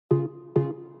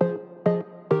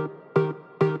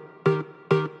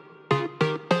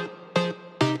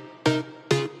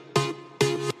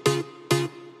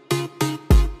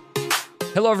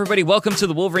Hello, everybody. Welcome to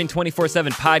the Wolverine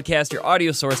 24/7 podcast, your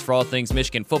audio source for all things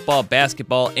Michigan football,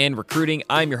 basketball, and recruiting.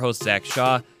 I'm your host, Zach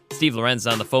Shaw. Steve Lorenz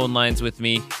on the phone lines with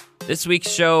me. This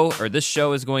show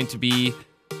is going to be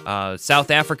South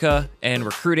Africa and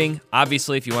recruiting.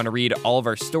 Obviously, if you want to read all of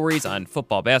our stories on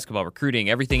football, basketball, recruiting,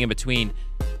 everything in between,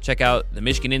 check out the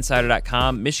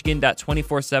MichiganInsider.com,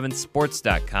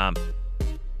 Michigan.247sports.com.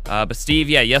 But Steve,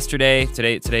 yesterday,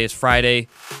 today is Friday.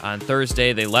 On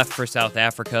Thursday, they left for South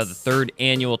Africa, the third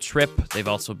annual trip. They've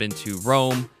also been to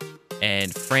Rome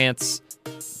and France,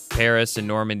 Paris and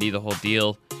Normandy, the whole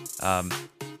deal. I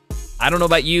don't know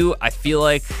about you. I feel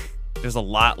like there's a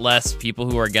lot less people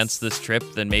who are against this trip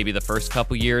than maybe the first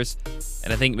couple years.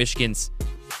 And I think Michigan's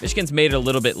made it a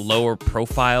little bit lower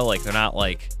profile. Like they're not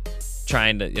like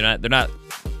trying to,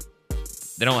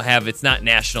 it's not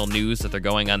national news that they're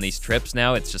going on these trips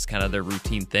now. It's just kind of their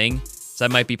routine thing. So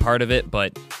that might be part of it,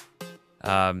 but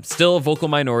still a vocal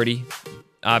minority.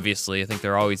 Obviously, I think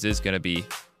there always is going to be.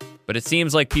 But it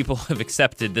seems like people have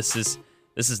accepted this is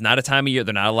not a time of year.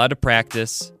 They're not allowed to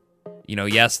practice.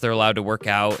 Yes, they're allowed to work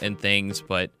out and things,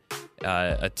 but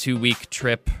a 2-week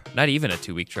trip, not even a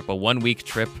 2-week trip, a 1-week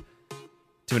trip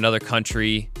to another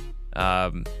country,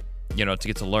 to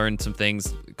get to learn some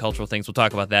things, cultural things. We'll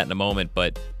talk about that in a moment,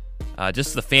 but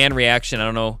just the fan reaction, I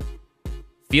don't know,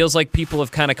 feels like people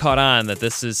have kind of caught on that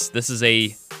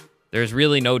there's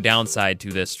really no downside to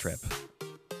this trip.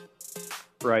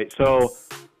 Right. So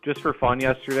just for fun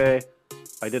yesterday,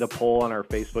 I did a poll on our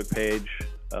Facebook page.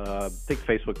 I think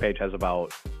Facebook page has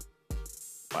about,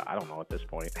 I don't know at this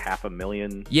point,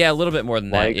 500,000. Yeah, a little bit more than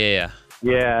likes. That. Yeah.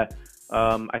 Yeah.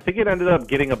 I think it ended up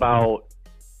getting about,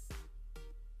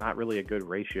 not really a good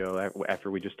ratio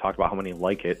after we just talked about how many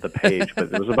like it, the page, but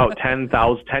there was about 10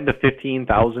 to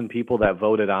 15,000 people that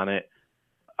voted on it.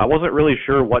 I wasn't really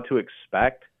sure what to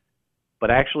expect, but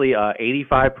actually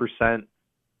 85%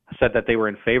 said that they were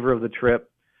in favor of the trip.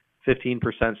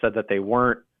 15% said that they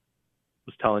weren't. I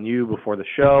was telling you before the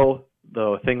show,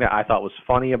 the thing that I thought was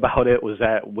funny about it was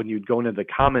that when you'd go into the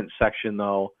comment section,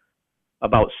 though,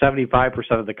 about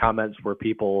 75% of the comments were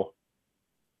people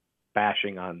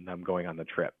bashing on them going on the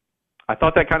trip. I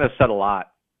thought that kind of said a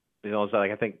lot.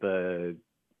 I think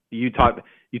you talk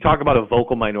about a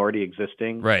vocal minority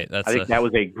existing. Right. I think that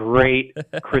was a great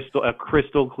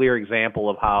crystal clear example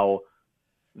of how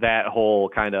that whole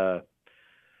kind of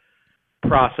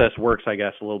process works, I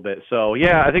guess, a little bit. So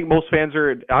yeah, I think most fans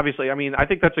are obviously, I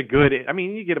think that's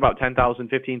you get about 10,000,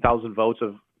 15,000 votes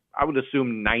of, I would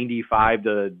assume 95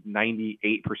 to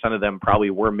 98% of them probably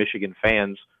were Michigan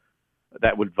fans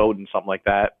that would vote in something like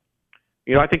that.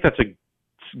 I think that's a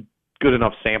good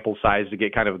enough sample size to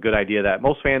get kind of a good idea that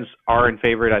most fans are in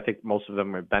favor of it. I think most of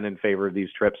them have been in favor of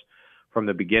these trips from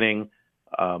the beginning.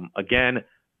 Again,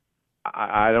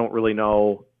 I don't really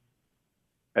know,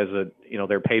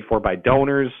 they're paid for by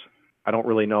donors. I don't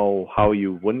really know how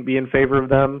you wouldn't be in favor of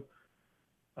them.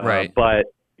 Right. What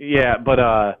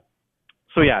a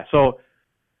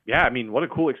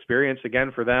cool experience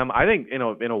again for them. I think, in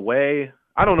a way,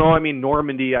 I don't know.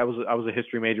 Normandy, I was a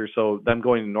history major, so them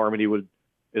going to Normandy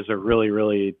is a really,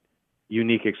 really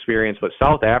unique experience. But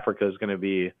South Africa is going to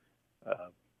be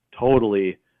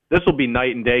this will be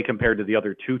night and day compared to the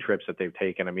other 2 trips that they've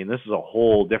taken. This is a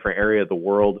whole different area of the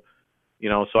world,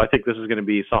 so I think this is going to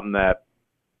be something that,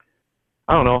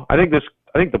 I don't know. I think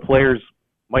the players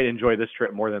might enjoy this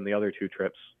trip more than the other 2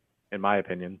 trips, in my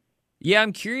opinion. Yeah,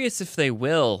 I'm curious if they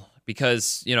will,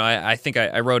 because, I think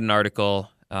I wrote an article.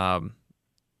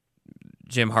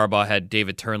 Jim Harbaugh had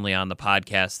David Turnley on the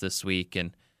podcast this week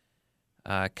and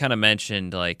kind of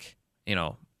mentioned,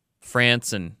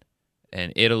 France and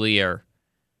Italy are,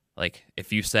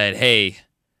 if you said, hey,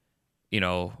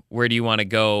 where do you want to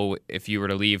go if you were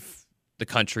to leave the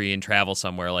country and travel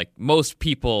somewhere? Most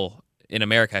people in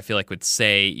America, I feel like, would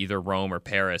say either Rome or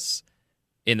Paris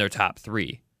in their top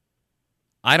 3.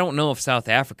 I don't know if South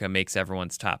Africa makes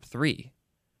everyone's top 3.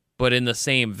 But in the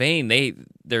same vein,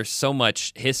 there's so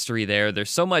much history there.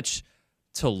 There's so much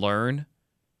to learn,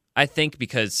 I think,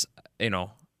 because,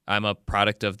 I'm a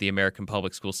product of the American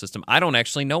public school system. I don't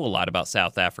actually know a lot about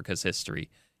South Africa's history.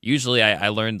 Usually I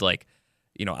learned,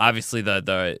 obviously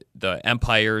the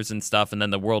empires and stuff, and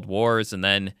then the world wars, and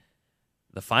then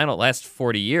the last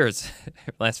 40 years,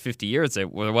 last 50 years, there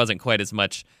wasn't quite as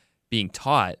much being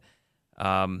taught.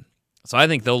 So I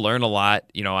think they'll learn a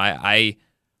lot.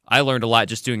 I learned a lot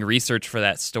just doing research for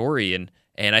that story, and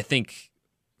I think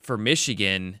for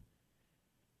Michigan,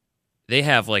 they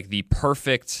have the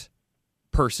perfect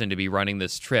person to be running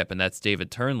this trip, and that's David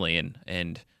Turnley.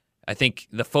 And I think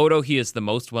the photo he is the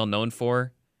most well known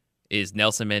for is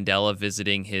Nelson Mandela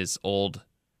visiting his old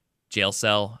jail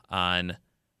cell on,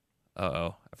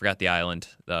 I forgot the island,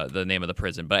 the name of the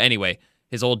prison. But anyway,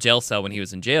 his old jail cell when he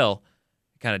was in jail,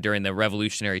 kind of during the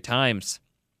revolutionary times.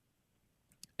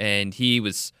 And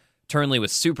Turnley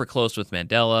was super close with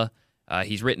Mandela.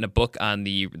 He's written a book on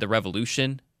the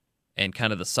revolution and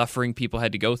kind of the suffering people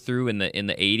had to go through in the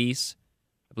 80s.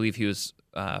 I believe he was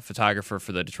a photographer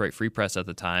for the Detroit Free Press at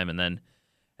the time, and then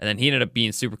he ended up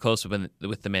being super close with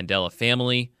the Mandela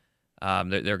family.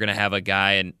 They're going to have a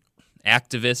guy, an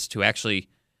activist who actually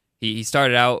he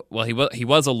started out, well, he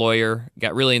was a lawyer,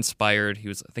 got really inspired. He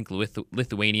was, I think,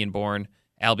 Lithuanian born,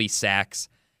 Albie Sachs,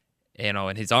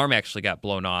 and his arm actually got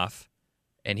blown off,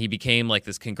 and he became like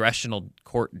this congressional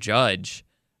court judge.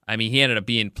 I mean, he ended up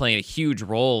playing a huge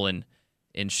role in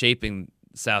shaping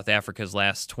South Africa's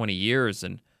last 20 years,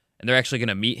 and they're actually going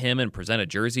to meet him and present a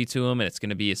jersey to him, and it's going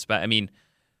to be I mean,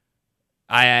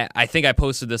 I think I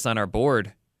posted this on our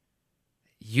board.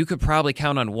 You could probably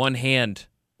count on one hand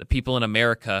the people in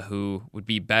America who would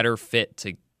be better fit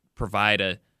to provide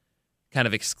a kind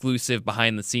of exclusive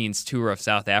behind-the-scenes tour of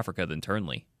South Africa than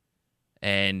Turnley.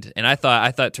 And I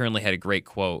thought Turnley had a great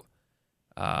quote.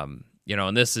 And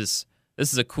this is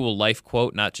a cool life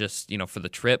quote, not just, for the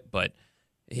trip, but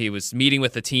he was meeting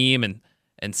with the team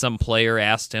and some player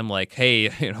asked him like, hey,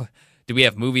 do we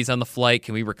have movies on the flight?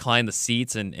 Can we recline the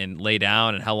seats and lay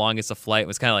down? And how long is the flight? It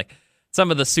was kind of like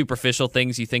some of the superficial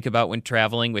things you think about when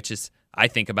traveling, which is, I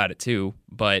think about it too.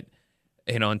 But,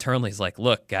 and Turnley's like,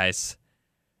 look, guys,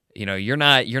 you're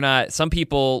not, some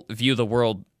people view the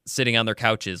world sitting on their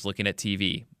couches looking at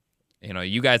TV.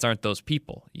 You guys aren't those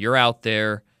people. You're out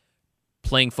there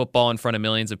playing football in front of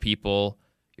millions of people.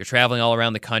 You're traveling all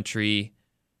around the country.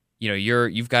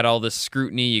 You've got all this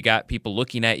scrutiny. You got people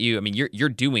looking at you. I mean, you're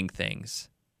doing things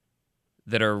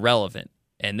that are relevant,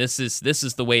 and this is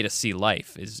the way to see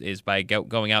life is by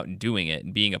going out and doing it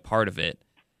and being a part of it.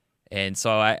 And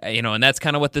so and that's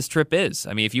kind of what this trip is.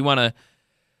 I mean,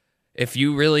 if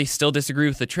you really still disagree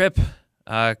with the trip,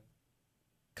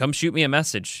 come shoot me a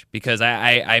message, because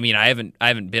I mean I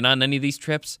haven't been on any of these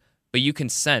trips, but you can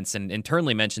sense, and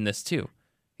Turnley mentioned this too.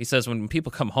 He says when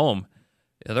people come home,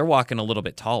 they're walking a little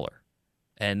bit taller,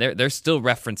 and they're still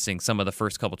referencing some of the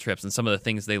first couple trips and some of the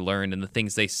things they learned and the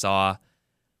things they saw.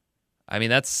 I mean,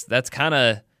 that's kind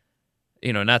of,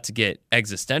 not to get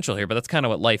existential here, but that's kind of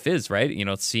what life is, right?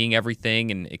 Seeing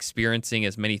everything and experiencing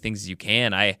as many things as you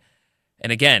can. And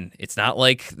again, it's not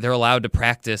like they're allowed to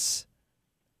practice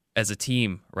as a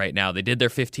team right now. They did their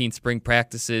 15 spring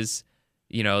practices.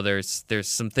 There's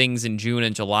some things in June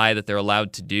and July that they're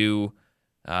allowed to do,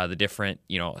 the different,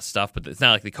 stuff, but it's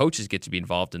not like the coaches get to be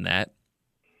involved in that.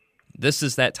 This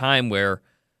is that time where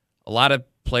a lot of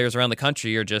players around the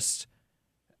country are just,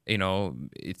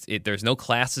 there's no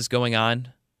classes going on,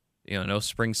 no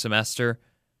spring semester.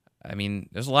 I mean,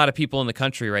 there's a lot of people in the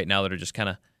country right now that are just kind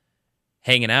of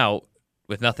hanging out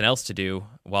with nothing else to do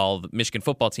while the Michigan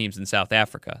football team's in South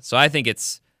Africa. So I think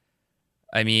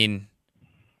I'm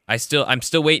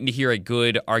still waiting to hear a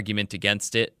good argument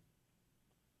against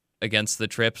the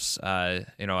trips. I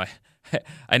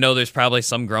know there's probably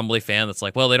some grumbly fan that's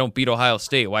like, well, they don't beat Ohio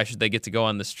State. Why should they get to go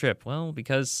on this trip? Well,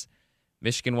 because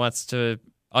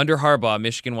under Harbaugh,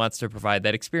 Michigan wants to provide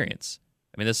that experience.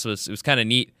 I mean, it was kind of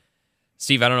neat.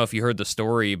 Steve, I don't know if you heard the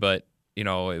story, but, it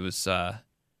was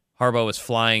Harbaugh was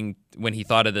flying when he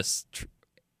thought of this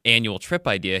annual trip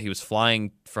idea. He was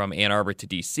flying from Ann Arbor to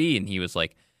D.C., and he was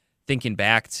like thinking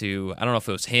back to, I don't know if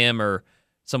it was him or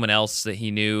someone else that he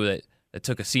knew that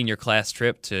took a senior class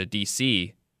trip to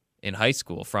D.C. in high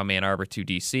school from Ann Arbor to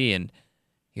D.C., and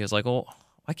he was like, well,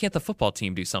 why can't the football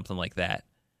team do something like that?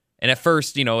 And at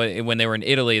first, when they were in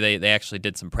Italy, they actually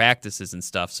did some practices and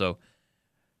stuff. So,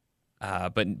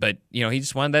 but he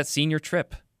just wanted that senior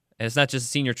trip. And it's not just a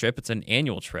senior trip, it's an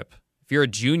annual trip. If you're a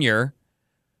junior,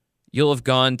 you'll have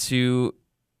gone to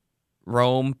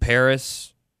Rome,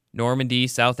 Paris, Normandy,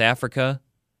 South Africa,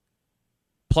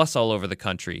 plus all over the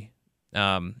country,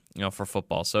 for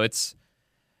football. So it's,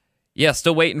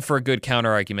 still waiting for a good counter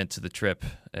argument to the trip.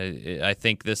 I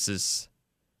think this is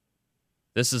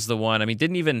the one. I mean,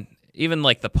 didn't even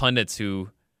like the pundits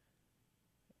who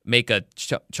make a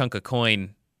chunk of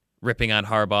coin ripping on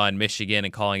Harbaugh and Michigan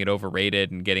and calling it overrated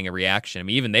and getting a reaction. I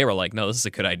mean, even they were like, "No, this is a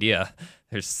good idea."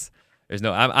 There's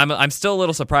no. I'm still a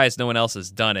little surprised no one else has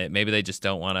done it. Maybe they just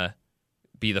don't want to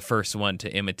be the first one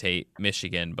to imitate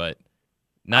Michigan, but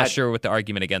not sure what the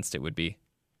argument against it would be.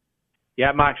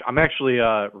 Yeah, I'm actually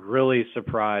really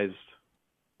surprised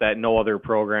that no other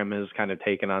program has kind of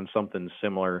taken on something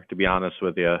similar, to be honest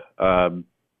with you,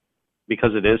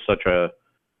 because it is such a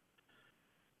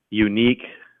unique,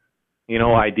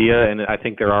 idea, and I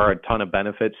think there are a ton of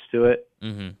benefits to it.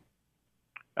 Mm-hmm.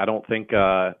 I don't think,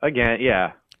 again,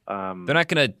 yeah. They're not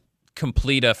going to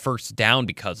complete a first down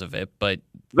because of it, but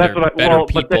that's they're what better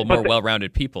people, more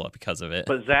well-rounded people because of it.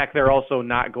 But Zach, they're also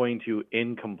not going to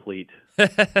incomplete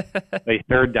a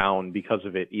third down because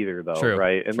of it either, though, True,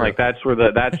 right? And true. like that's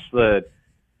the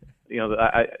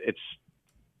it's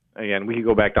again, we could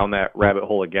go back down that rabbit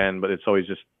hole again, but it's always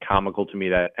just comical to me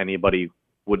that anybody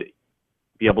would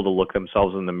be able to look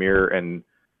themselves in the mirror and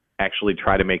actually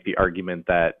try to make the argument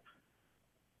that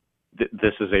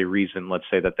this is a reason, let's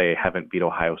say, that they haven't beat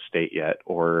Ohio State yet,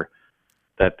 or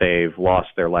that they've lost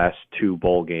their last 2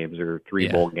 bowl games or 3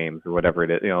 bowl games or whatever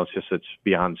it is. It's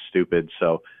beyond stupid.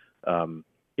 So, I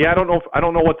don't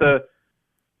know what the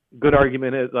good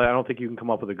argument is. I don't think you can come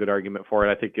up with a good argument for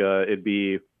it. I think it'd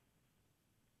be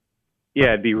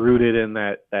rooted in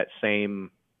that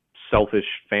same selfish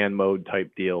fan mode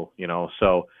type deal,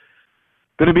 So,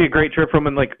 going to be a great trip from,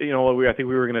 and I think we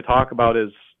were going to talk about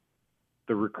is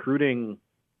the recruiting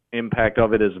impact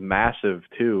of it is massive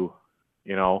too.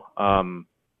 Let's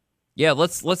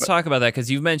talk about that, because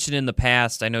you've mentioned in the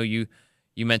past. I know you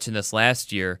mentioned this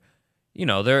last year.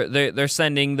 They're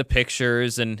sending the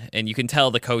pictures, and you can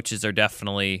tell the coaches are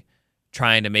definitely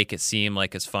trying to make it seem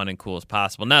like as fun and cool as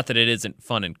possible. Not that it isn't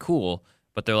fun and cool,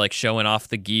 but they're like showing off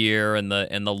the gear and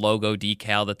the logo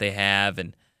decal that they have,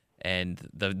 and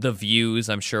the views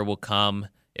I'm sure will come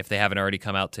if they haven't already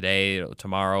come out today.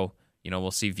 Tomorrow,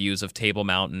 we'll see views of Table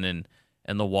Mountain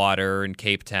and the water in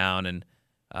Cape Town, and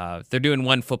they're doing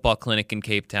one football clinic in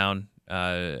Cape Town.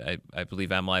 I believe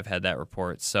MLive had that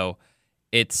report. So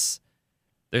there's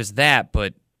that,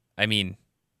 but I mean,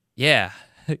 yeah.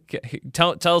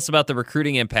 Tell us about the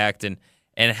recruiting impact and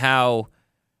how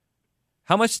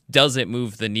much does it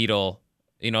move the needle?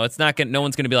 It's not no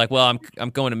one's going to be like, well, I'm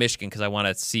going to Michigan because I want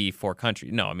to see 4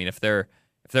 countries. No, I mean, if they're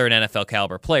an NFL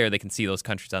caliber player, they can see those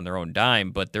countries on their own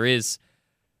dime. But there is,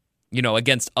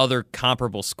 against other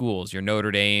comparable schools, your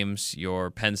Notre Dames,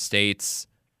 your Penn States,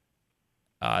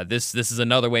 this is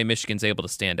another way Michigan's able to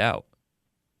stand out.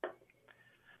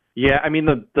 Yeah, I mean,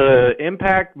 the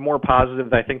impact more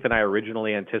positive, I think, than I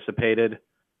originally anticipated.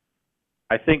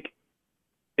 I think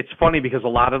it's funny because a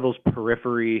lot of those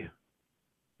periphery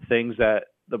things that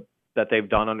they've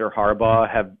done under Harbaugh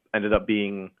have ended up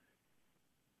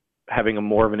having a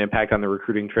more of an impact on the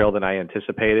recruiting trail than I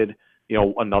anticipated.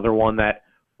 Another one that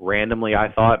randomly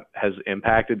I thought has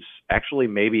actually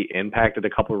maybe impacted a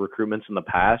couple of recruitments in the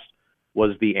past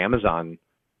was the Amazon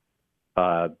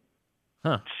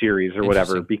series or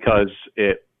whatever, because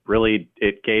it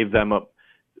gave them I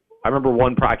remember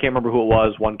I can't remember who it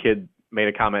was. One kid made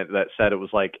a comment that said it was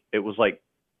like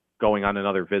going on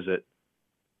another visit,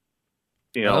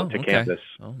 to campus.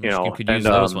 Well, Michigan could use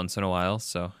those once in a while.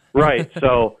 So right.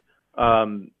 So,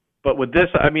 but with this,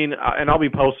 I mean, and I'll be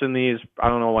posting these. I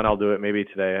don't know when I'll do it. Maybe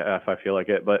today if I feel like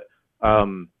it. But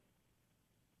I've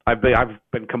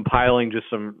been compiling just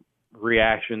some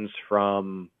reactions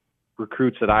from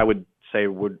recruits that I would say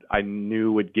I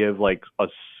knew would give like a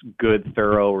good,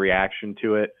 thorough reaction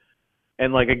to it.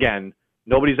 And like, again,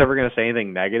 nobody's ever going to say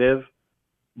anything negative,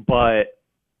 but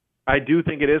I do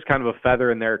think it is kind of a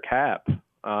feather in their cap.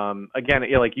 Again,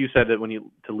 like you said, that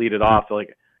to lead it off,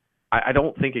 like, I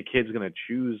don't think a kid's going to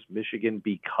choose Michigan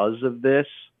because of this,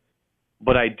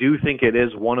 but I do think it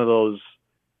is one of those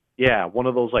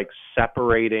like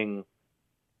separating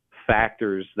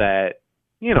factors that,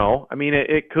 I mean,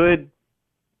 it could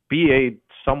be a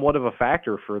somewhat of a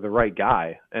factor for the right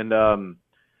guy. And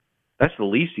that's the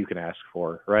least you can ask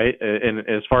for, right? And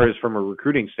as far as from a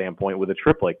recruiting standpoint with a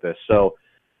trip like this. So,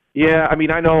 yeah, I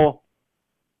mean, I know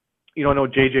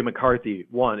J.J. McCarthy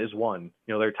is one,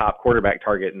 their top quarterback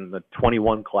target in the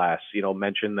 21 class,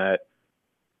 mentioned that,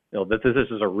 that this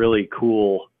is a really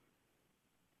cool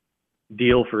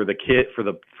deal for the kid, for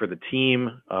the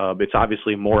team. It's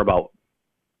obviously more about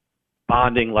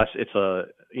bonding, less. It's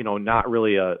not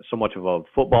really so much of a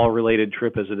football related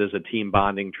trip as it is a team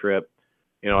bonding trip.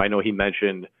 I know he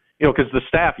mentioned, because the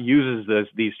staff uses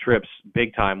these trips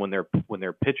big time when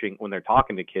they're pitching, when they're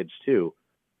talking to kids too.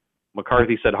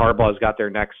 McCarthy said Harbaugh's got their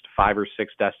next 5 or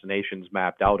 6 destinations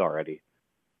mapped out already.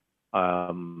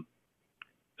 So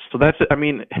that's, I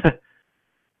mean,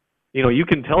 you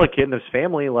can tell a kid and his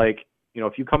family, like,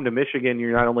 if you come to Michigan,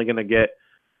 you're not only going to get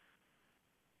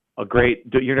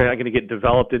you're not going to get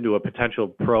developed into a potential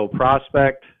pro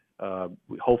prospect.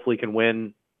 Hopefully can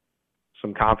win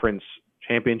some conference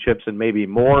championships and maybe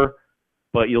more,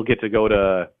 but you'll get to go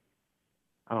to,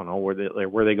 I don't know, where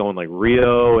they going, like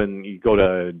Rio, and you go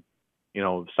to,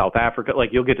 South Africa. Like,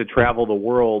 you'll get to travel the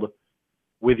world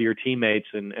with your teammates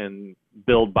and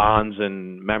build bonds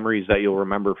and memories that you'll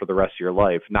remember for the rest of your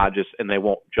life. And they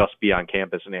won't just be on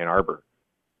campus in Ann Arbor.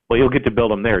 Well, you'll get to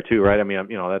build them there too, right? I mean,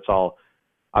 that's all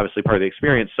obviously part of the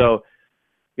experience. So,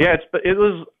 yeah, it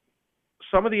was,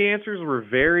 some of the answers were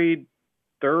very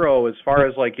thorough as far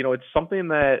as like, it's something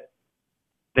that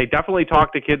they definitely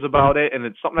talk to kids about it, and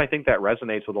it's something I think that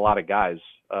resonates with a lot of guys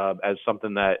as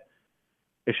something that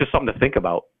it's just something to think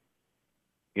about,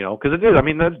 because it is. I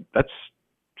mean, that's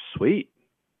sweet.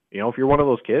 If you're one of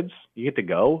those kids, you get to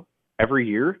go every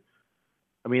year.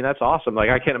 I mean, that's awesome. Like,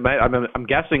 I can't imagine. I'm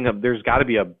guessing there's got to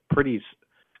be a pretty,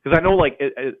 because I know like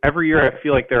every year I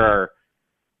feel like there are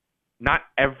not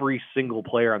every single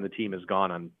player on the team has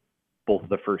gone on both of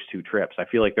the first two trips. I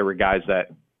feel like there were guys that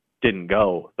didn't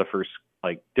go the first,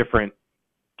 like different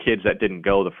kids that didn't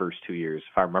go the first 2 years,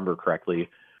 if I remember correctly,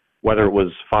 whether it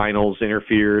was finals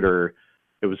interfered or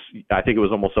I think it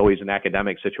was almost always an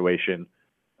academic situation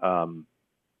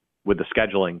with the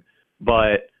scheduling.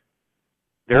 But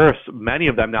there are many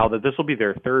of them now that this will be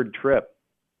their third trip.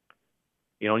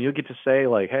 And you'll get to say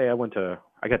like, hey, I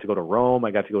got to go to Rome.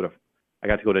 I got to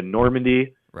go to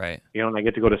Normandy. Right. And I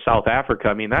get to go to South Africa.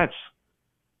 I mean, that's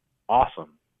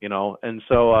awesome, And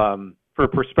so for a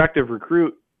prospective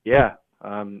recruit, yeah,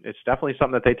 it's definitely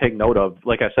something that they take note of.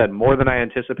 Like I said, more than I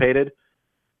anticipated.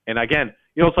 And again,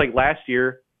 it's like last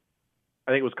year,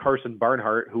 I think it was Carson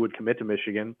Barnhart who would commit to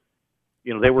Michigan.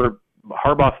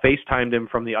 Harbaugh FaceTimed him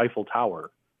from the Eiffel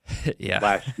Tower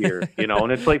last year,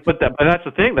 and it's like, but that's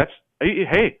the thing. That's,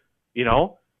 hey,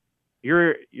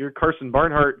 you're Carson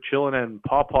Barnhart chilling in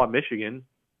Paw Paw, Michigan,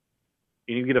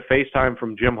 and you get a FaceTime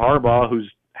from Jim Harbaugh,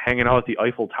 who's hanging out at the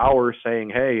Eiffel Tower saying,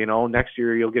 hey, next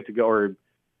year you'll get to go, or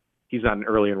he's not an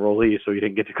early enrollee, so he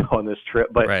didn't get to go on this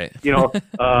trip. But, right.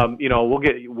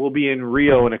 We'll be in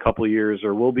Rio in a couple of years,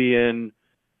 or we'll be in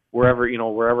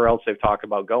wherever else they've talked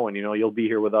about going. You'll be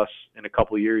here with us in a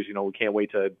couple of years. We can't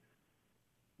wait to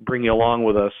bring you along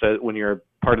with us when you're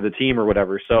part of the team or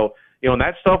whatever. So, and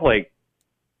that stuff, like,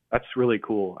 that's really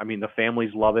cool. I mean, the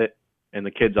families love it, and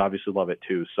the kids obviously love it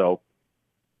too. So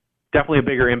definitely a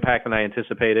bigger impact than I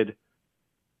anticipated,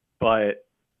 but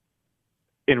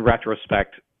in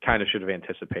retrospect, kind of should have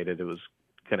anticipated it was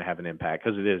going to have an impact,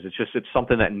 because it's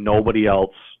something that nobody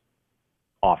else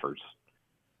offers.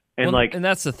 And and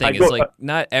that's the thing.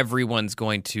 Not everyone's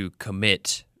going to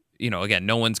commit. Again,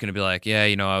 no one's going to be like, yeah,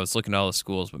 I was looking at all the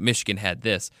schools, but Michigan had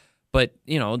this. But,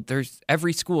 there's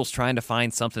every school's trying to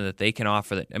find something that they can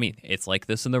offer that, I mean, it's like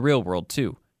this in the real world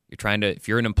too. If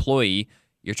you're an employee,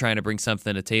 you're trying to bring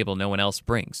something to the table no one else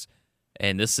brings.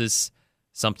 And this is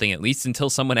something, at least until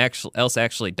someone else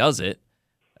actually does it.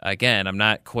 Again, I'm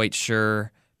not quite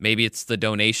sure. Maybe it's the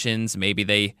donations. Maybe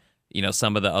they,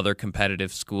 some of the other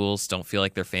competitive schools don't feel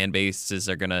like their fan bases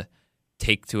are going to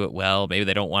take to it well. Maybe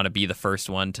they don't want to be the first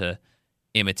one to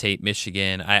imitate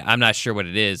Michigan. I'm not sure what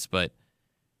it is, but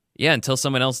yeah, until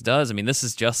someone else does. I mean, this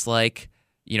is just like,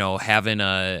 having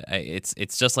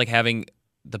it's just like having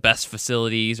the best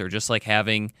facilities, or just like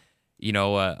having,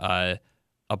 a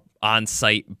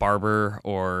on-site barber,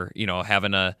 or,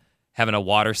 having a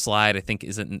water slide. I think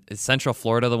is Central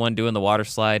Florida the one doing the water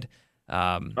slide?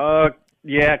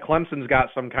 Yeah, Clemson's got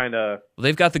some kind of. Well,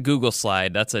 they've got the Google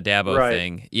slide. That's a Dabo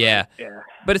thing. Yeah. Yeah.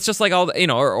 But it's just like all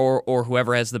the, or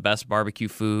whoever has the best barbecue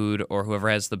food, or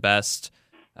whoever has the best.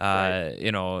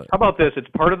 How about this? It's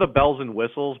part of the bells and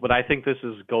whistles, but I think this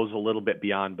goes a little bit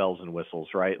beyond bells and whistles,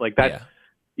 right? Like that.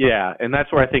 Yeah, and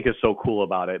that's what I think is so cool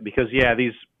about it, because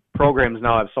these programs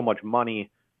now have so much money,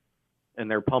 and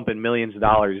they're pumping millions of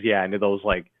dollars, into those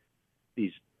like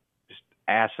these just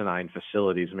asinine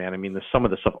facilities, man. I mean, some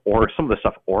of the stuff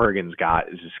Oregon's got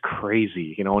is just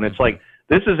crazy, and it's like,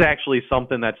 this is actually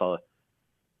something that's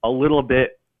a little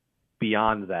bit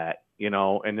beyond that,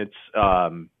 and it's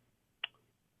and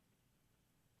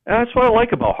that's what I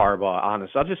like about Harbaugh,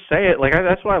 honestly. I'll just say it. Like,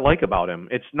 that's what I like about him.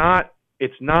 It's not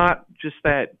just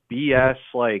that BS,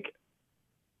 like,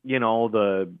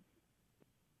 the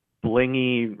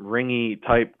blingy, ringy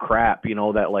type crap,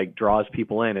 that like draws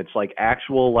people in. It's like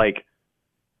actual like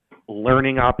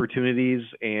learning opportunities,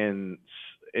 and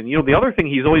the other thing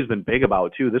he's always been big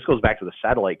about too. This goes back to the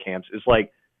satellite camps, is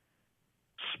like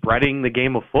spreading the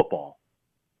game of football.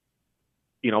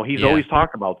 He's always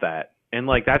talked about that. And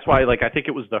like, that's why, like, I think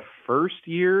it was the first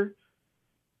year,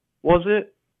 was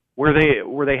it, where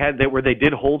they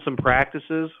did hold some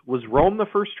practices? Was Rome the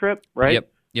first trip, right?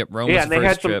 Yep. Rome was the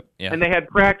first trip. Yeah. And they had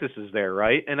practices there,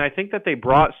 right? And I think that they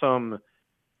brought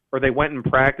they went and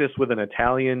practiced with an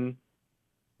Italian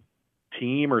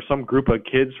team or some group of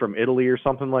kids from Italy or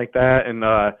something like that. And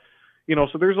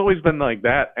So there's always been like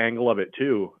that angle of it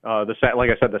too. Like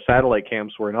I said, the satellite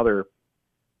camps were another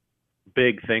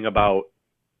big thing about,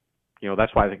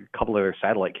 that's why I think a couple of their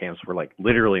satellite camps were like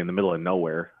literally in the middle of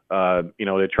nowhere,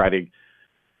 to try to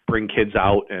bring kids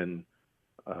out and,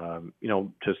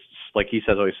 just like he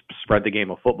says, always spread the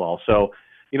game of football. So,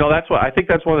 that's what I think.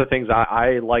 That's one of the things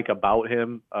I like about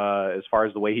him, as far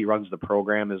as the way he runs the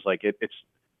program is like it's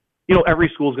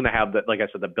every school is going to have that, like I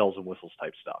said, the bells and whistles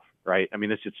type stuff, right? I mean,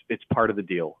 it's part of the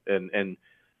deal, and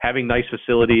having nice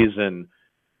facilities and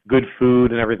good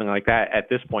food and everything like that at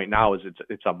this point now it's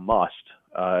a must.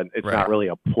 It's Right. not really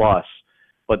a plus,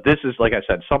 but this is, like I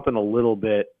said, something a little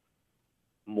bit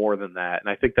more than that, and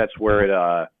I think that's where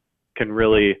it can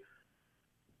really,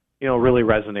 really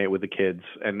resonate with the kids,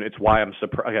 and it's why I'm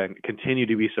surprised. I continue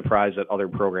to be surprised that other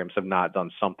programs have not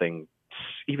done something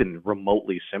even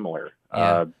remotely similar.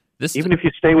 Yeah. Even if you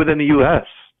stay within the U.S.,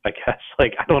 I guess.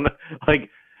 Like, I don't know.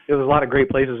 Like, there's a lot of great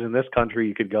places in this country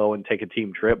you could go and take a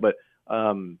team trip, but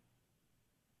I'm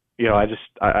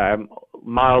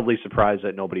mildly surprised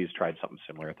that nobody's tried something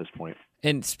similar at this point.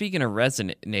 And speaking of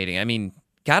resonating, I mean,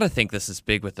 got to think this is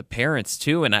big with the parents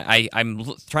too. And I'm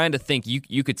trying to think.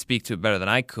 You could speak to it better than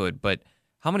I could, but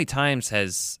how many times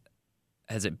has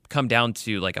it come down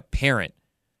to like a parent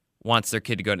wants their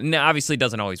kid to go? Now, obviously, it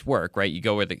doesn't always work, right? You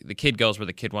go where the kid goes where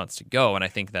the kid wants to go, and I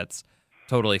think that's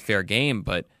totally fair game.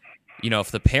 But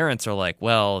if the parents are like,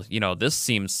 well, this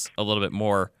seems a little bit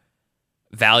more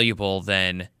valuable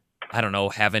than, I don't know,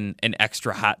 having an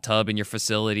extra hot tub in your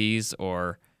facilities,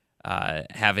 or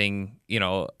having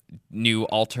new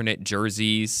alternate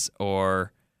jerseys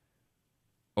or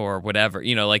whatever,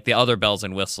 like the other bells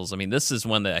and whistles. I mean, this is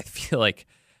one that I feel like,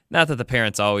 not that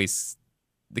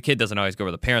the kid doesn't always go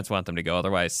where the parents want them to go.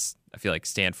 Otherwise, I feel like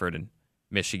Stanford and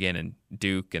Michigan and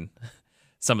Duke and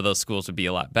some of those schools would be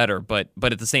a lot better. But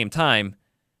at the same time,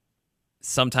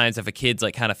 sometimes if a kid's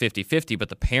like kind of 50-50, but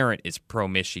the parent is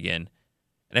pro-Michigan,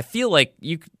 and I feel like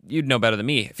you'd know better than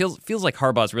me, it feels like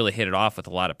Harbaugh's really hit it off with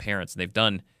a lot of parents, and they've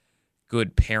done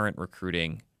good parent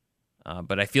recruiting.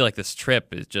 But I feel like this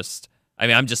trip is just, I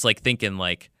mean, I'm just like thinking,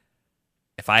 like,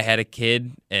 if I had a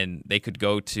kid and they could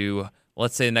go to,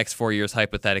 let's say the next 4 years,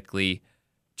 hypothetically,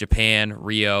 Japan,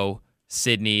 Rio,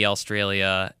 Sydney,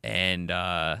 Australia, and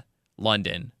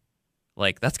London,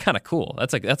 like, that's kind of cool.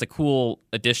 That's a cool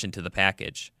addition to the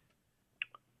package.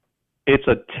 It's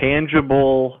a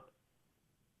tangible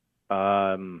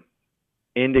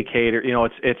indicator.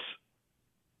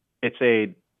 It's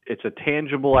a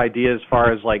tangible idea as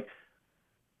far as like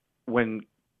when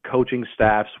coaching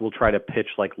staffs will try to pitch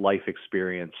like life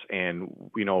experience,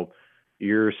 and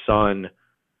your son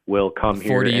will come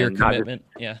here 40-year commitment.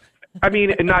 Yeah. I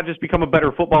mean, and not just become a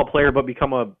better football player, but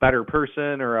become a better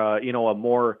person, or a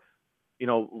more,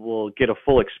 will get a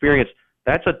full experience.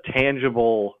 That's a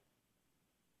tangible,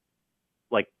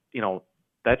 like,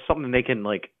 that's something they can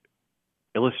like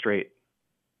illustrate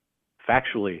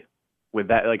factually with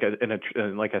that. Like,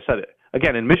 and like I said,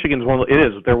 again, in Michigan's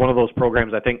they're one of those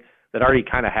programs I think that already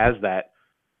kind of has that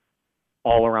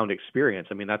all around experience.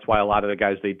 I mean, that's why a lot of the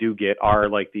guys they do get are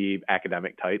like the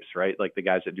academic types, right? Like the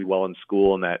guys that do well in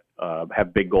school and that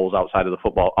have big goals outside of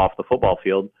off the football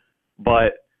field.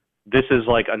 But this is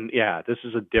like, this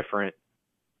is a different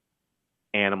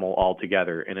animal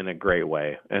altogether, and in a great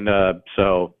way. And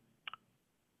so,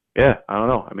 yeah, I don't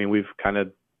know. I mean, we've kind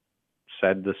of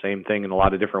said the same thing in a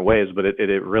lot of different ways, but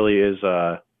it really is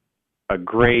a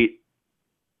great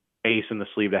ace in the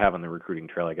sleeve to have on the recruiting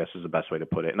trail, I guess is the best way to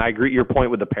put it. And I agree your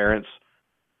point with the parents.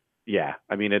 Yeah,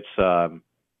 I mean, it's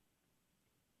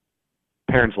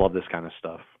parents love this kind of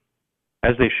stuff,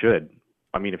 as they should.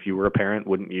 I mean, if you were a parent,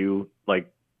 wouldn't you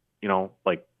like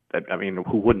that? I mean,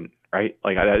 who wouldn't, right?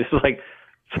 Like, it's like,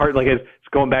 it's hard. Like, it's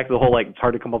going back to the whole, like, it's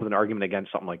hard to come up with an argument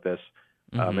against something like this.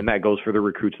 And that goes for the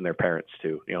recruits and their parents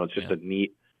too. It's just a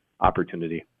neat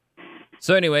opportunity.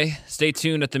 So anyway, stay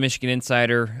tuned at the Michigan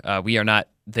Insider. We are not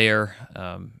there.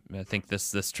 I think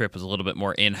this trip was a little bit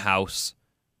more in-house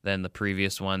than the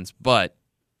previous ones. But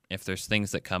if there's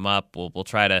things that come up, we'll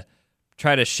try to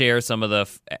share some of the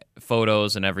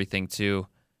photos and everything too,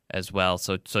 as well.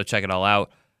 So check it all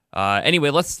out.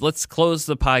 Anyway, let's close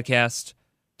the podcast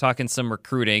talking some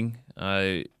recruiting.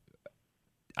 I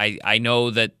know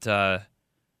that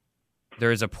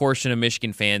there is a portion of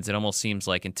Michigan fans. It almost seems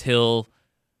like until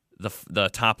the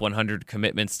top 100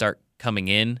 commitments start coming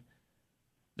in,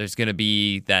 there's going to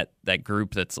be that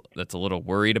group that's a little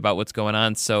worried about what's going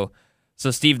on. So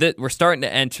Steve, we're starting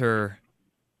to enter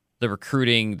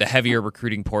the heavier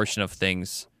recruiting portion of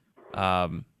things,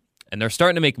 and they're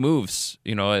starting to make moves.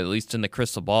 At least in the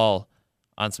crystal ball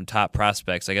on some top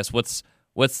prospects. I guess what's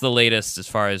what's the latest as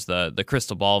far as the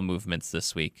crystal ball movements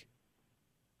this week?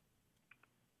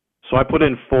 So I put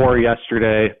in 4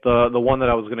 yesterday. The one that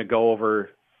I was going to go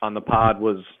over on the pod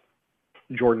was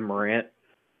Jordan Morant,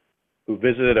 who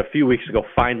visited a few weeks ago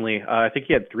finally. I think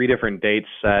he had 3 different dates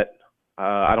set.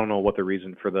 I don't know what the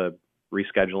reason for the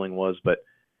rescheduling was, but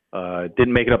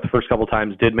didn't make it up the first couple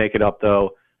times. Did make it up,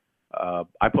 though.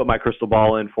 I put my crystal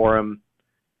ball in for him.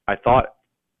 I thought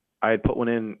I had put one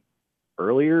in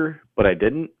earlier, but I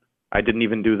didn't. I didn't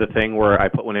even do the thing where I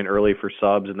put one in early for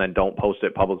subs and then don't post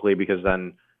it publicly, because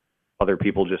then other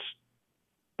people just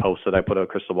post that I put a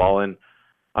crystal ball in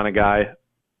on a guy.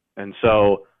 And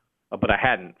so, but I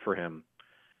hadn't for him.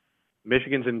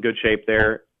 Michigan's in good shape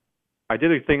there. I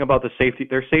did a thing about the safety.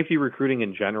 Their safety recruiting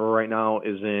in general right now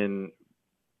is in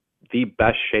the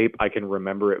best shape I can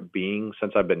remember it being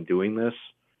since I've been doing this.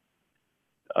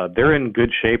 They're in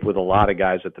good shape with a lot of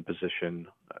guys at the position.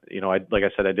 Like I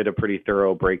said, I did a pretty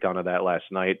thorough breakdown of that last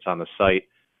night. It's on the site.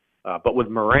 But with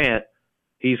Morant,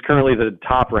 he's currently the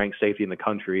top-ranked safety in the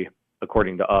country,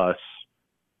 according to us.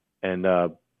 And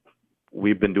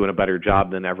we've been doing a better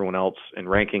job than everyone else in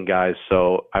ranking guys.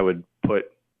 So I would put,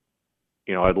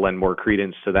 I'd lend more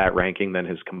credence to that ranking than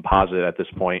his composite at this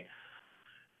point.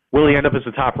 Will he end up as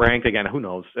the top ranked again? Who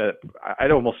knows?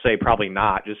 I'd almost say probably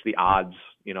not. Just the odds,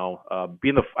 I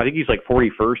think he's like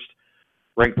 41st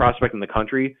ranked prospect in the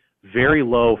country. Very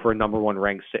low for a number 1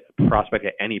 ranked prospect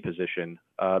at any position.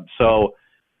 So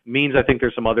means I think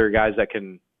there's some other guys that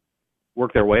can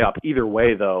work their way up. Either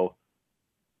way, though,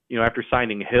 after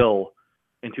signing Hill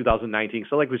in 2019.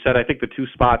 So like we said, I think the 2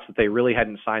 spots that they really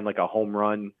hadn't signed like a home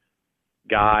run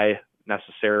guy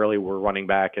necessarily were running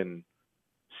back and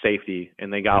safety,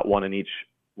 and they got one of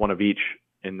each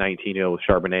in 19, with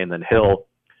Charbonnet and then Hill.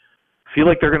 Feel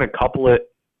like they're going to couple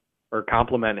it or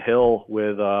complement Hill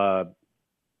with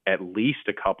at least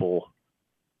a couple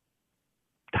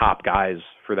top guys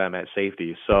for them at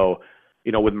safety. So,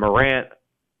 with Morant,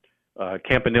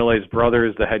 Campanille's brother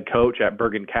is the head coach at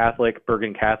Bergen Catholic.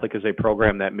 Bergen Catholic is a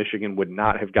program that Michigan would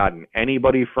not have gotten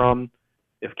anybody from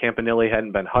if Campanile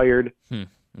hadn't been hired.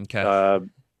 Okay.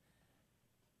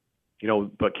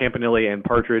 But Campanile and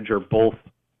Partridge are both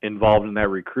involved in that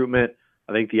recruitment.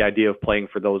 I think the idea of playing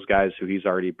for those guys who he's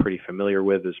already pretty familiar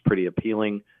with is pretty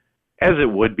appealing, as it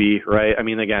would be, right? I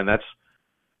mean, again, that's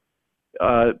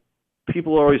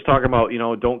people are always talking about,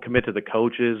 don't commit to the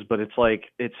coaches, but it's like,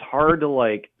 it's hard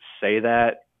to say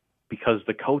that because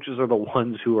the coaches are the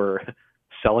ones who are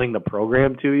selling the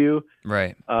program to you.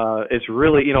 Right. It's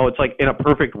really, it's like in a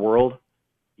perfect world,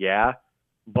 yeah,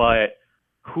 but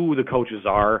who the coaches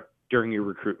are during your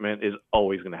recruitment is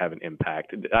always going to have an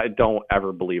impact. I don't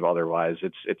ever believe otherwise.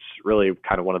 It's really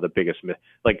kind of one of the biggest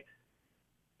like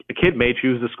a kid may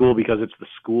choose the school because it's the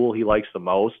school he likes the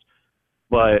most,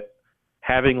 but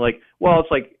having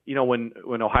it's like, when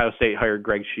Ohio State hired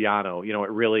Greg Schiano,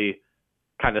 it really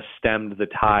kind of stemmed the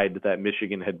tide that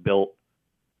Michigan had built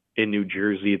in New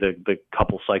Jersey the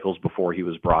couple cycles before he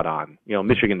was brought on.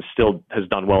 Michigan still has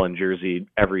done well in Jersey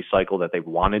every cycle that they've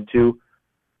wanted to.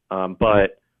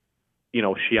 But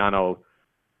Schiano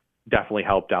definitely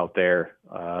helped out there,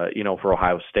 for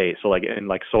Ohio State. So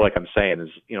I'm saying is,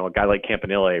 a guy like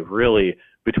Campanile, really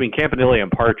between Campanile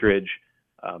and Partridge,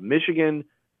 Michigan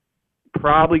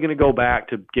probably going to go back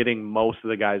to getting most of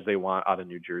the guys they want out of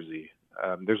New Jersey.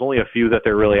 There's only a few that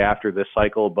they're really after this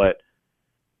cycle, but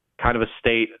kind of a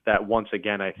state that once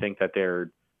again, I think that they're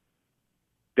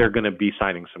going to be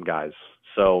signing some guys.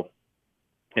 So,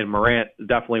 and Morant is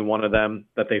definitely one of them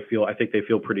that I think they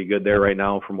feel pretty good there right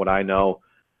now from what I know.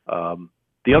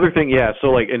 The other thing,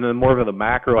 so in the more of the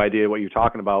macro idea, what you're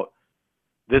talking about,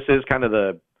 this is kind of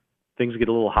the things get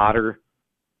a little hotter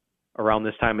around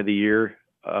this time of the year.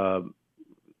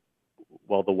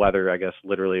 The weather, I guess,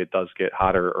 literally it does get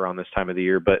hotter around this time of the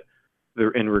year, but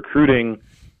they're in recruiting.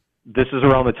 This is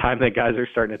around the time that guys are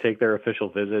starting to take their official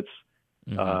visits.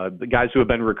 Mm-hmm. The guys who have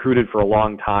been recruited for a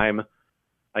long time,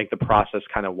 I think the process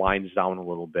kind of winds down a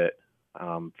little bit.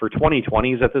 For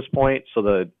 2020s at this point,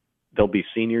 so they'll be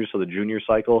seniors, so the junior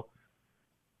cycle.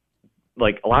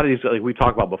 A lot of these, we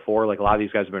talked about before, a lot of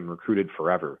these guys have been recruited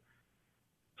forever.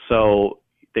 So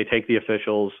they take the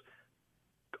officials,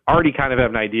 already kind of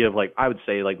have an idea of I would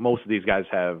say most of these guys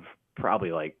have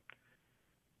probably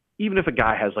even if a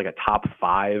guy has a top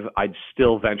 5, I'd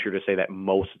still venture to say that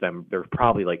most of them, there's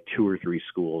probably 2 or 3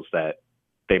 schools that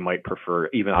they might prefer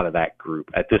even out of that group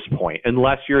at this point,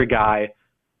 unless you're a guy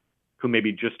who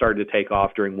maybe just started to take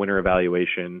off during winter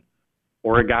evaluation,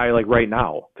 or a guy right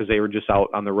now, because they were just out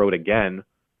on the road again,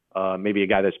 maybe a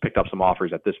guy that's picked up some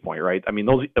offers at this point, right? I mean,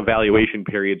 those evaluation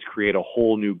periods create a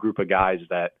whole new group of guys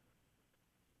that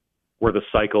where the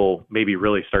cycle maybe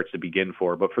really starts to begin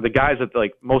for. But for the guys that,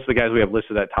 like, most of the guys we have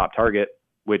listed at top target,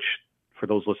 which for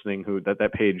those listening who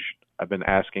that page, I've been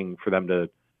asking for them to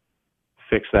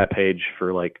fix that page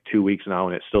for like 2 weeks now,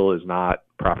 and it still is not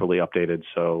properly updated.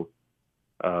 So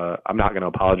I'm not going to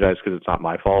apologize because it's not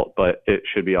my fault, but it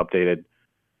should be updated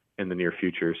in the near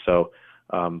future. So,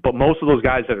 but most of those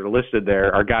guys that are listed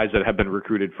there are guys that have been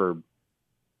recruited for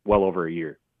well over a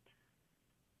year.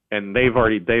 And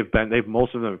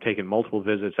most of them have taken multiple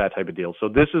visits, that type of deal. So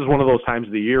this is one of those times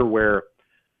of the year where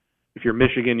if you're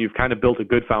Michigan, you've kind of built a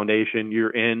good foundation.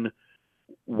 You're in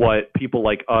what people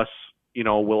like us,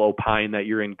 will opine that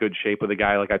you're in good shape with a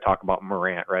guy like I talk about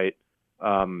Morant, right?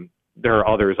 There are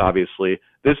others, obviously.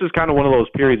 This is kind of one of those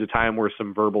periods of time where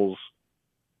some verbals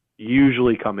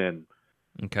usually come in.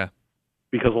 Okay.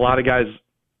 Because a lot of guys,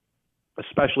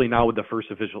 especially now with the first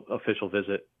official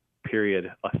visit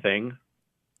period, a thing,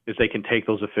 is they can take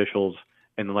those officials,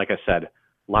 and like I said,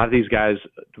 a lot of these guys,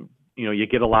 you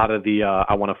get a lot of the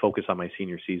I want to focus on my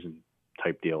senior season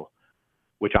type deal,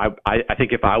 which I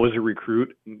think if I was a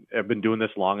recruit, I've been doing this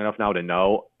long enough now to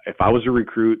know, if I was a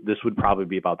recruit, this would probably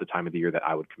be about the time of the year that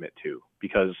I would commit to,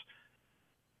 because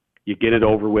you get it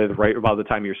over with right about the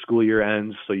time your school year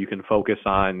ends, so you can focus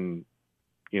on,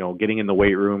 getting in the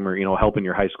weight room or, helping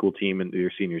your high school team in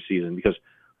your senior season, because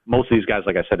most of these guys,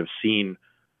 like I said, have seen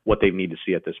what they need to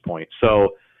see at this point.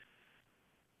 So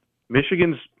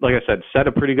Michigan's, like I said, set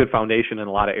a pretty good foundation in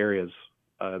a lot of areas.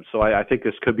 So I think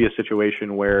this could be a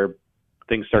situation where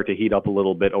things start to heat up a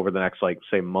little bit over the next,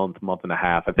 say, month and a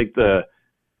half. I think the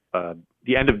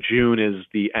end of June is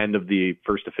the end of the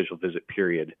first official visit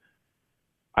period.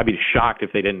 I'd be shocked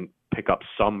if they didn't pick up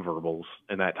some verbals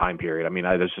in that time period. I mean,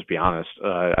 let's just be honest.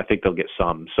 I think they'll get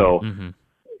some. So,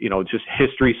 just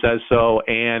history says so.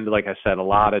 And like I said, a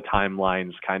lot of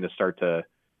timelines kind of start to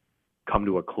come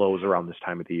to a close around this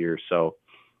time of the year. So,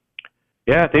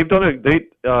 yeah, they've done it's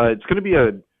going to be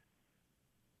a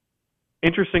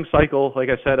interesting cycle. Like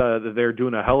I said, they're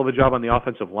doing a hell of a job on the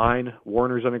offensive line.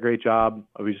 Warner's done a great job.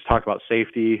 We just talked about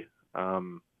safety.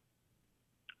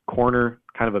 Corner,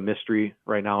 kind of a mystery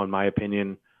right now, in my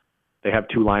opinion. They have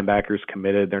 2 linebackers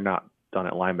committed. They're not done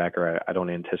at linebacker. I don't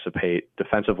anticipate.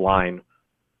 Defensive line,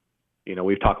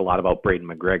 we've talked a lot about Braden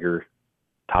McGregor,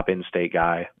 top in-state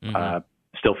guy. Mm-hmm.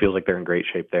 Still feels like they're in great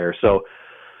shape there. So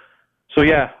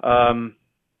yeah,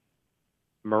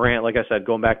 Morant, like I said,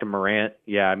 going back to Morant,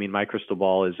 yeah, I mean, my crystal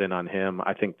ball is in on him.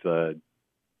 I think the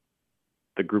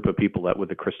group of people that with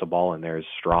the crystal ball in there is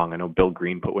strong. I know Bill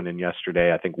Green put one in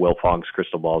yesterday. I think Will Fong's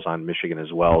crystal ball is on Michigan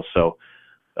as well. So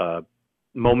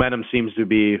momentum seems to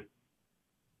be, at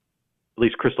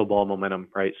least crystal ball momentum,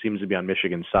 right, seems to be on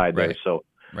Michigan's side there. So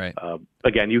right.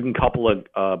 Again, you can couple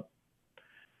a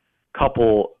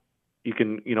couple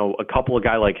of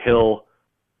guy like Hill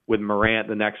with Morant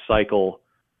the next cycle,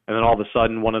 and then all of a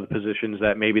sudden one of the positions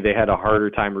that maybe they had a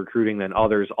harder time recruiting than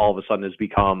others all of a sudden has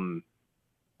become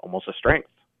almost a strength.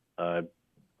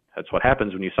 That's what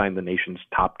happens when you sign the nation's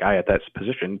top guy at that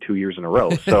position 2 years in a row.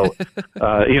 So,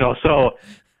 so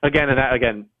again,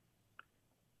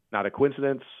 not a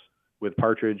coincidence with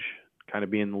Partridge kind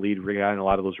of being the lead guy in a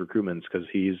lot of those recruitments, because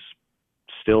he's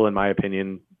still, in my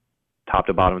opinion, top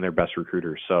to bottom, their best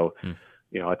recruiter. So,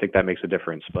 I think that makes a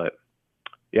difference. But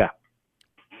yeah.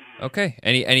 Okay.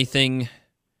 Anything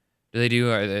do they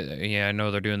do? I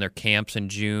know they're doing their camps in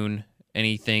June.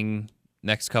 Anything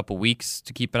next couple weeks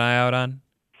to keep an eye out on?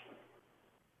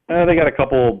 They got a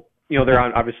couple. They're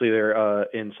on. Obviously, they're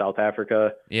in South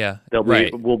Africa. Yeah.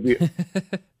 We'll be.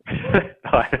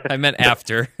 I meant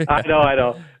after. I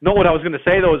know. No, what I was going to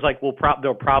say though is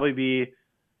they'll probably be,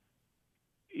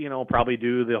 probably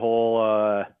do the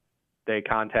whole they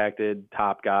contacted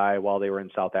top guy while they were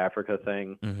in South Africa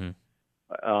thing.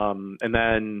 Mm-hmm. And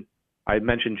then I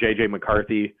mentioned JJ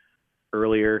McCarthy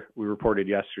earlier. We reported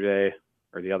yesterday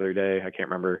or the other day, I can't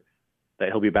remember, that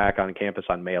he'll be back on campus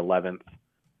on May 11th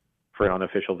for an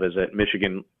unofficial visit.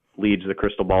 Michigan leads the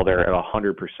crystal ball there at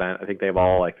 100%. I think they have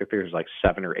I think there's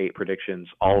 7 or 8 predictions.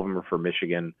 All of them are for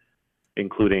Michigan,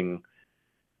 including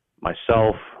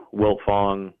myself, Wilt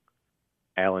Fong,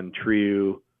 Alan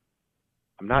Trieu.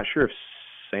 I'm not sure if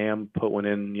Sam put one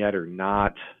in yet or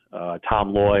not.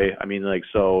 Tom Loy. I mean,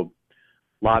 so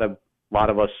a lot of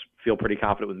us feel pretty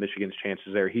confident with Michigan's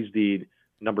chances there. He's the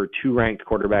number 2 ranked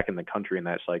quarterback in the country in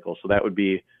that cycle. So that would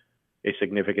be a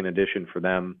significant addition for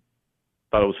them.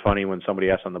 Thought it was funny when somebody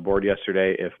asked on the board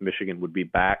yesterday if Michigan would be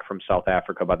back from South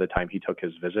Africa by the time he took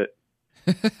his visit,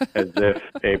 as if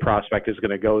a prospect is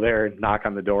going to go there and knock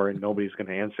on the door and nobody's going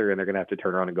to answer and they're going to have to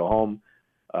turn around and go home.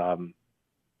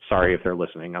 Sorry if they're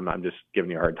listening. I'm just giving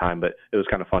you a hard time, but it was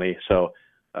kind of funny. So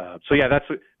So yeah,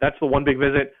 that's the one big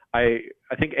visit. I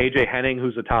think AJ Henning,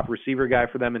 who's the top receiver guy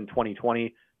for them in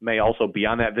 2020, may also be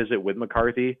on that visit with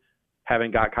McCarthy.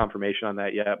 Haven't got confirmation on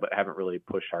that yet, but haven't really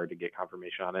pushed hard to get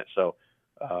confirmation on it. So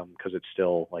because it's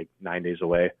still like 9 days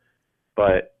away,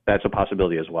 but that's a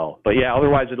possibility as well. But yeah,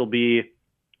 otherwise it'll be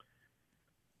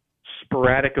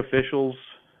sporadic officials.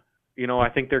 I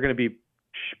think they're going to be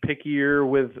pickier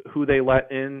with who they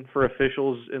let in for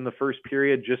officials in the first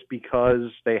period, just because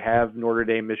they have Notre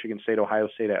Dame, Michigan State, Ohio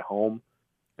State at home.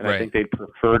 And right. I think they'd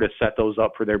prefer to set those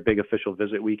up for their big official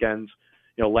visit weekends.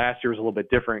 Last year was a little bit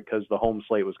different because the home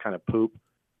slate was kind of poop.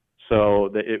 So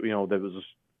that that was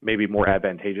maybe more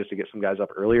advantageous to get some guys up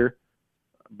earlier.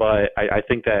 But I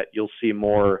think that you'll see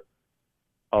more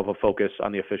of a focus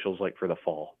on the officials like for the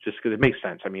fall, just because it makes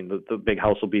sense. I mean, the big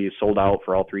house will be sold out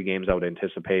for all 3 games, I would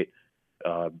anticipate.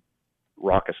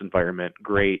 Raucous environment,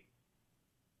 great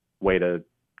way to,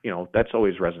 that's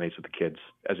always resonates with the kids,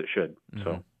 as it should. Mm-hmm.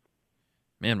 So,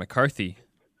 man, McCarthy,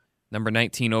 number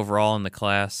 19 overall in the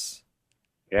class.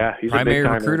 Yeah, he's primary a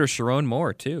big recruiter. Sharon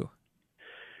Moore too.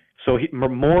 So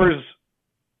Moore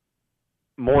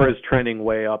is trending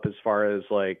way up as far as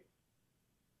like,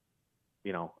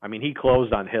 he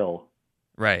closed on Hill.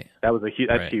 Right. That was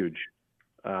that's huge.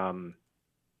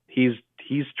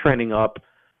 He's trending up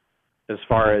as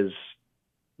far as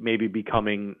maybe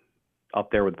becoming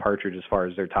up there with Partridge as far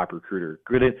as their top recruiter.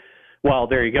 Well,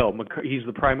 there you go. He's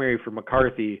the primary for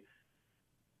McCarthy.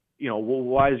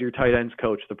 Why is your tight ends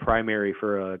coach the primary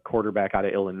for a quarterback out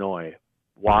of Illinois?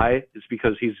 Why? It's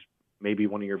because he's maybe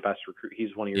one of your best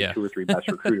he's one of your 2 or 3 best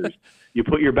recruiters. You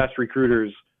put your best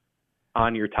recruiters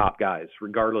on your top guys,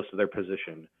 regardless of their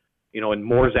position. And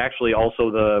Moore's actually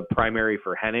also the primary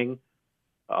for Henning.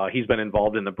 He's been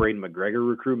involved in the Braden McGregor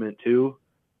recruitment too.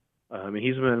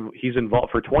 He's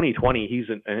involved for 2020. He's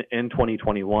in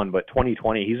 2021, but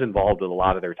 2020 he's involved with a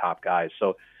lot of their top guys.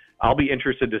 So I'll be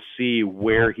interested to see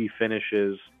where he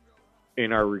finishes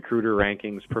in our recruiter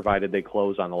rankings, provided they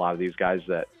close on a lot of these guys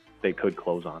that they could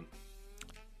close on.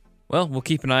 Well, we'll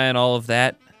keep an eye on all of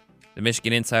that. The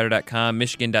MichiganInsider.com,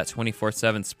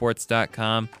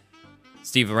 Michigan.247sports.com.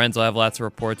 Steve Lorenz will have lots of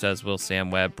reports, as will Sam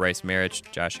Webb, Bryce Marich,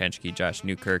 Josh Henschke, Josh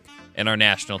Newkirk, and our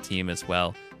national team as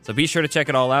well. So be sure to check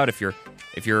it all out if you're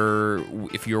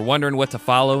wondering what to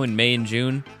follow in May and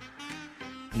June.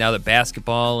 Now that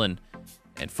basketball and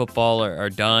football are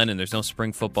done and there's no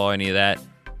spring football or any of that,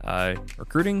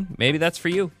 recruiting, maybe that's for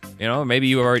you. Maybe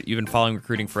you've been following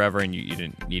recruiting forever and you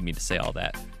didn't need me to say all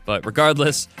that. But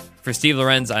regardless, for Steve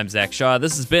Lorenz, I'm Zach Shaw.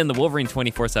 This has been the Wolverine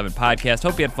 24/7 podcast.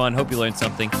 Hope you had fun. Hope you learned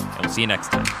something. And we'll see you next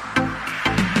time.